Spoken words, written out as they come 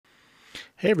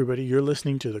Hey, everybody, you're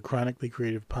listening to the Chronically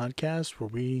Creative Podcast, where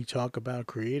we talk about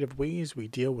creative ways we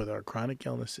deal with our chronic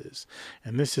illnesses.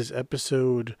 And this is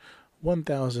episode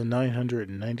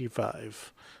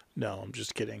 1995. No, I'm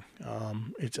just kidding.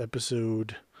 It's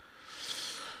episode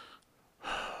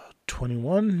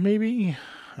 21, maybe?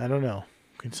 I don't know.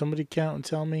 Can somebody count and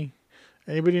tell me?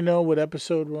 Anybody know what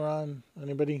episode we're on?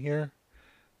 Anybody here?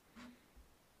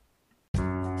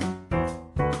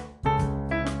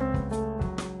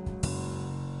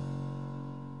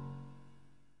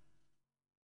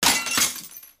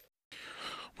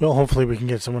 Well, hopefully we can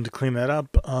get someone to clean that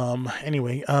up.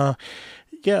 Anyway,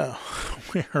 yeah,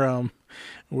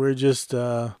 we're just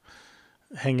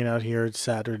hanging out here. It's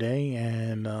Saturday,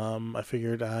 and I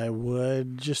figured I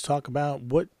would just talk about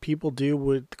what people do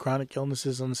with chronic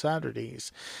illnesses on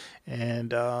Saturdays.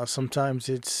 And sometimes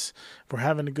if we're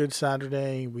having a good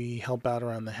Saturday, we help out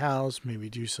around the house, maybe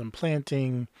do some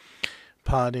planting,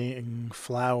 potting,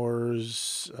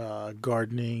 flowers,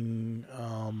 gardening.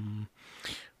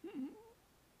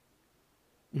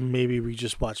 Maybe we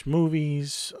just watch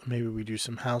movies. Maybe we do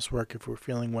some housework if we're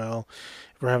feeling well.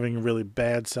 If we're having a really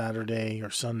bad Saturday or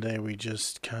Sunday, we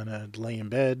just kind of lay in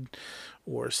bed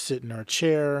or sit in our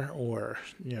chair or,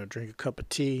 drink a cup of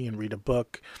tea and read a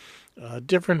book.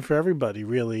 Different for everybody,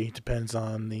 really. Depends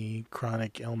on the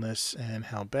chronic illness and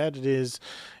how bad it is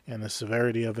and the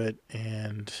severity of it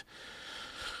and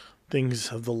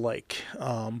things of the like.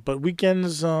 But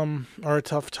weekends are a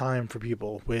tough time for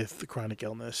people with chronic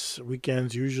illness.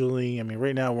 Weekends usually,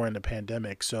 right now we're in the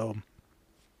pandemic, so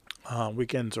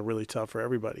weekends are really tough for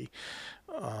everybody.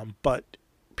 But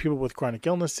people with chronic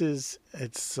illnesses,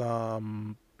 it's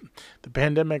the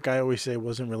pandemic, I always say,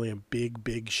 wasn't really a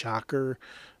big shocker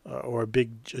or a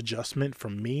big adjustment for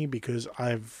me because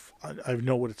I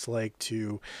know what it's like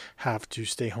to have to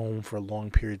stay home for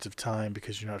long periods of time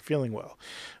because you're not feeling well.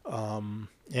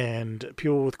 And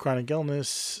people with chronic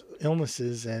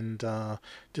illnesses and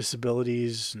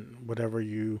disabilities, whatever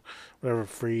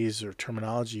phrase or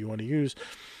terminology you want to use,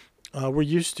 we're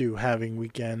used to having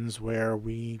weekends where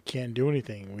we can't do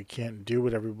anything. We can't do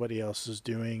what everybody else is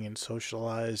doing and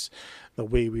socialize the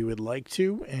way we would like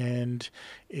to, and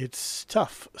it's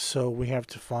tough. So we have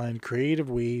to find creative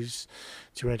ways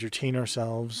to entertain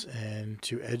ourselves and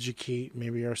to educate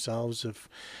maybe ourselves if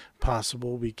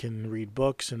possible. We can read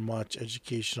books and watch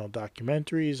educational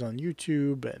documentaries on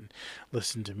YouTube and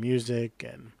listen to music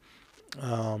and,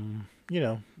 you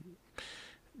know,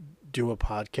 do a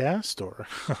podcast or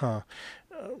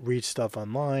read stuff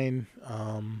online,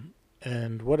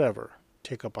 and whatever.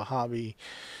 Take up a hobby.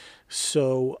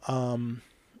 So,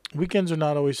 weekends are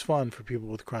not always fun for people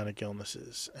with chronic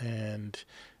illnesses, and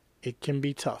it can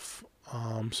be tough.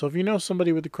 So, if you know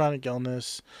somebody with a chronic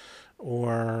illness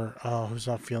or who's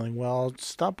not feeling well,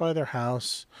 stop by their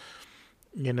house.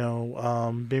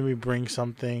 Maybe bring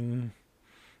something,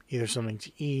 either something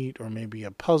to eat or maybe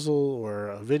a puzzle or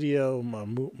a video,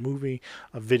 movie,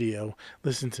 a video.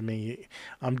 Listen to me.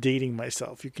 I'm dating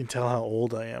myself. You can tell how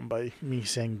old I am by me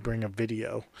saying bring a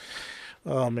video.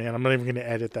 Oh man, I'm not even going to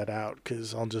edit that out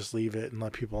because I'll just leave it and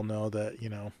let people know that,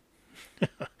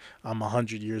 I'm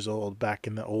 100 years old back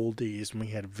in the old days when we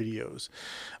had videos.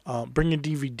 Bring a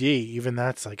DVD. Even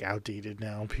that's like outdated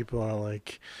now. People are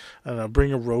like, I don't know,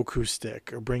 bring a Roku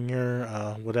stick or bring your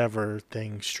whatever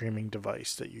thing, streaming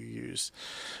device that you use.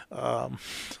 Um,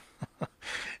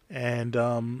 and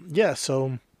yeah,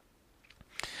 so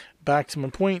back to my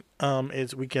point,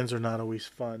 is weekends are not always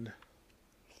fun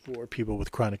for people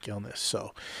with chronic illness.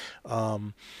 So,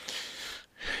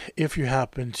 if you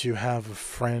happen to have a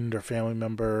friend or family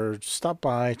member, stop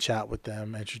by, chat with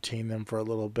them, entertain them for a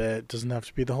little bit. It doesn't have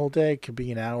to be the whole day. It could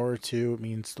be an hour or two. It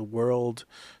means the world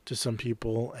to some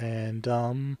people. And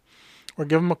or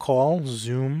give them a call,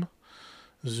 Zoom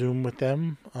with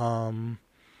them.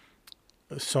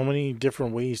 So many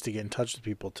different ways to get in touch with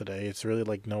people today. It's really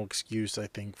like no excuse, I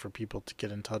think, for people to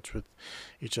get in touch with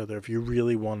each other. If you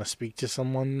really want to speak to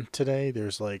someone today,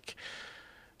 there's like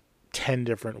 10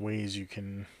 different ways you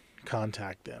can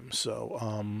contact them. So,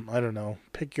 I don't know,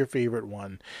 pick your favorite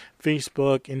one.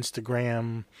 Facebook,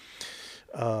 Instagram,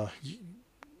 uh,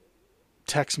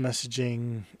 text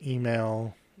messaging,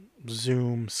 email,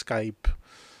 Zoom, Skype,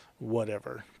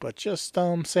 whatever. But just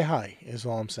say hi is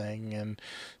all I'm saying, and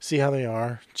see how they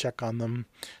are, check on them,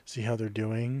 see how they're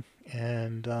doing,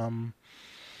 and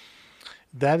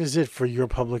that is it for your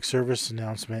public service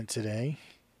announcement today.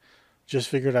 Just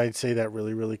figured I'd say that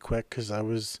really, really quick because I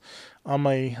was on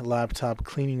my laptop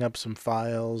cleaning up some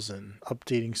files and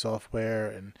updating software,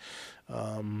 and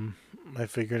I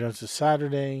figured it's a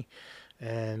Saturday,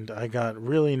 and I got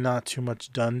really not too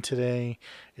much done today.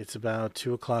 It's about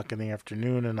 2 o'clock in the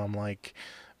afternoon, and I'm like,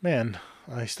 man,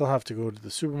 I still have to go to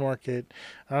the supermarket.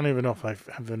 I don't even know if I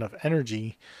have enough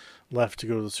energy left to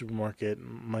go to the supermarket.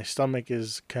 My stomach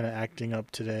is kind of acting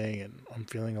up today, and I'm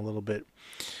feeling a little bit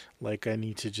like I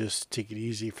need to just take it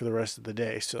easy for the rest of the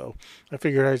day. So I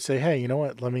figured I'd say, hey, you know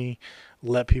what? Let me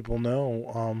let people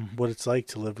know what it's like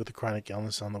to live with a chronic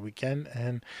illness on the weekend.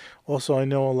 And also, I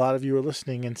know a lot of you are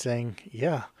listening and saying,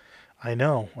 yeah, I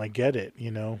know, I get it.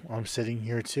 I'm sitting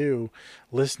here too,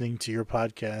 listening to your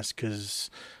podcast because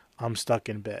I'm stuck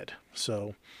in bed.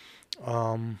 So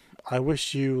I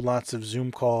wish you lots of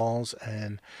Zoom calls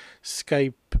and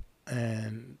Skype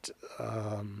and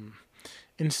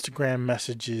Instagram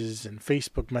messages and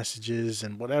Facebook messages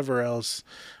and whatever else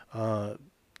uh,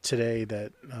 today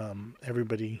that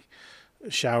everybody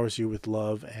showers you with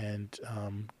love and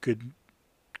good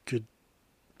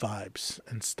vibes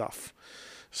and stuff.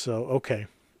 So, okay.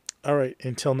 All right.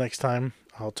 Until next time,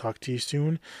 I'll talk to you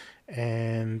soon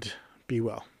and be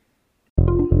well.